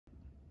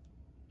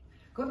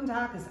Guten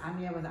Tag, it's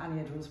Anja with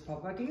Anja Drews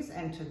Properties,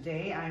 and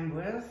today I'm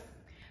with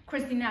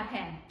Christina.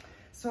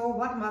 So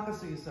what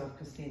markets do you serve,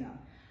 Christina?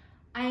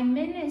 I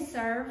mainly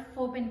serve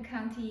Fulton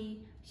County,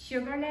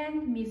 Sugar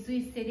Land,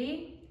 Missouri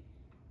City,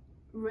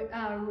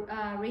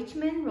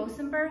 Richmond,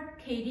 Rosenberg,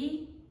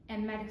 Katy,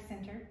 and Medic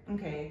Center.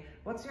 Okay,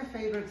 what's your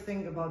favorite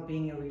thing about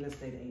being a real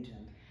estate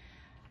agent?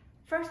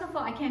 First of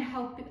all, I can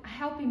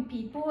helping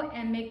people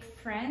and make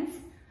friends.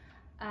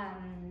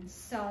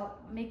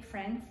 Make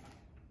friends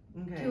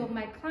to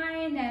my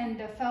client and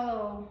the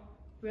fellow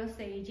real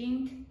estate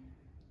agent.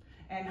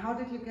 And how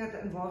did you get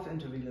involved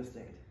into real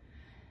estate?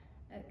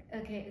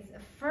 Okay,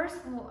 first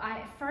of all,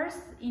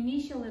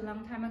 initially a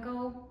long time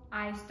ago,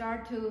 I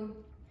started to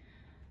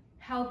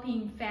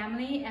helping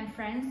family and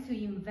friends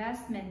to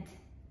investment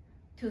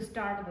to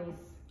start with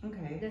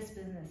this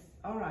business.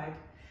 All right.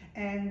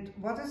 And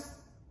what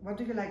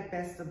do you like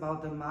best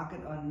about the market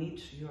or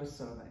niche you're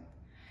serving?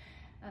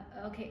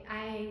 Okay,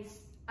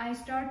 I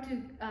start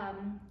to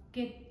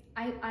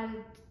I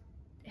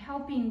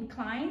helping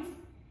clients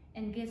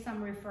and get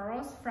some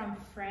referrals from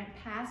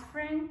past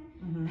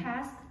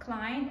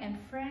client and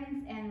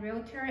friends and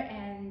realtor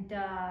and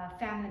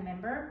family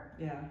member.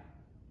 Yeah.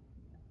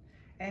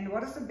 And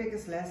what is the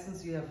biggest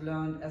lessons you have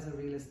learned as a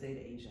real estate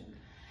agent?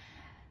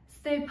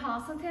 Stay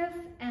positive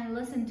and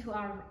listen to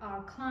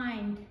our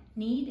client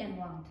need and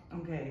want.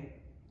 Okay.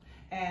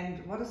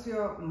 And what is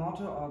your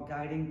motto or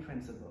guiding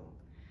principle?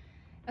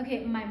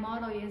 Okay, my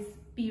motto is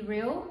be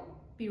real,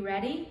 be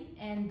ready,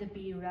 and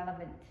be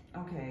relevant.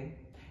 Okay.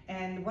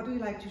 And what do you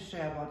like to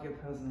share about your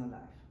personal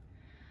life?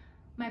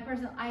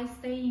 I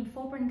stay in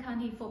Fulton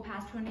County for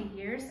past 20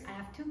 years. I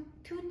have two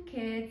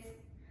kids,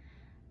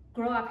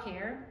 grow up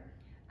here,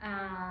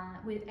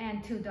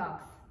 and 2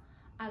 dogs.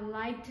 I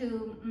like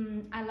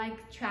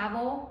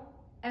travel,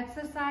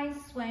 exercise,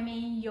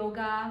 swimming,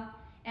 yoga,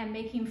 and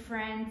making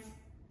friends.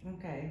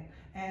 Okay.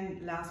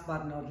 And last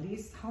but not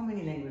least, how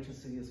many languages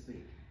do you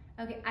speak?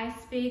 Okay, I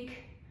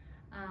speak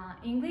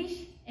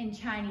English and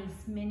Chinese.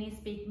 Many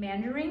speak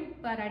Mandarin,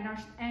 but I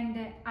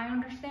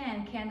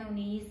understand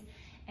Cantonese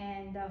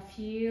and a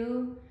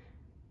few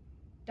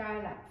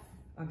dialects.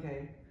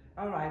 Okay.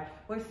 All right.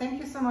 Well,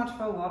 thank you so much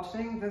for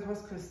watching. This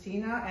was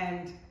Christina,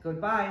 and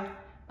goodbye.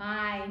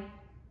 Bye.